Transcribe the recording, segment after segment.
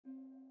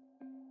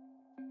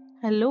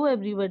Hello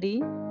everybody,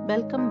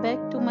 welcome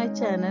back to my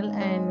channel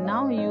and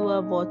now you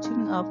are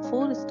watching a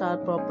 4-star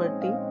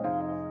property.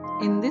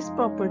 In this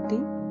property,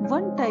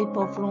 one type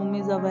of room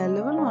is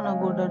available on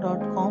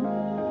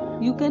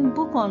agoda.com. You can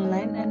book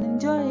online and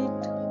enjoy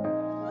it.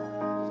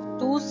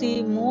 To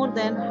see more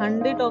than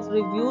 100 of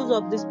reviews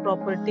of this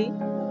property,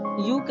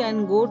 you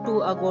can go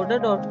to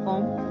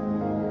agoda.com.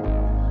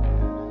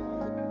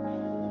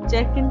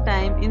 Check-in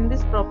time in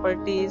this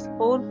property is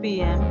 4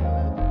 p.m.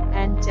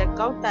 and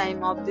check-out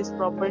time of this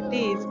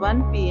property is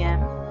 1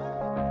 p.m.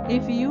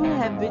 If you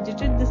have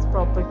visited this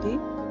property,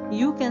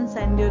 you can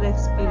send your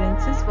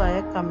experiences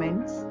via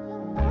comments.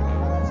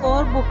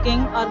 For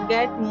booking or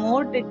get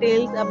more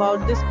details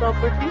about this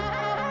property,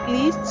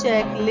 please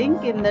check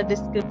link in the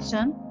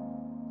description.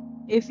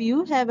 If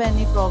you have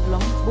any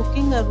problem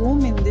booking a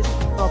room in this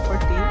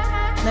property,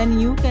 then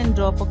you can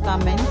drop a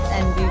comment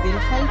and we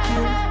will help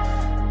you.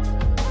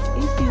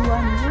 If you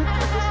are new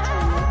to this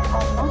channel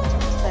or not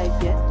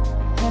subscribed yet,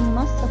 then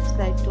must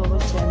subscribe to our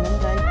channel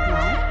right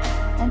now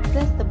and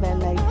press the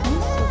bell icon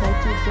so that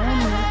you don't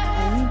miss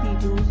any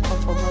videos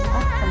of our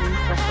upcoming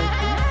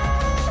property.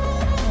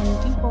 Thank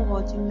you for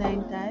watching the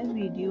entire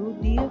video.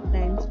 Dear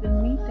friends,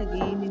 we'll meet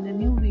again in a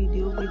new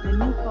video with a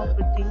new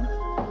property.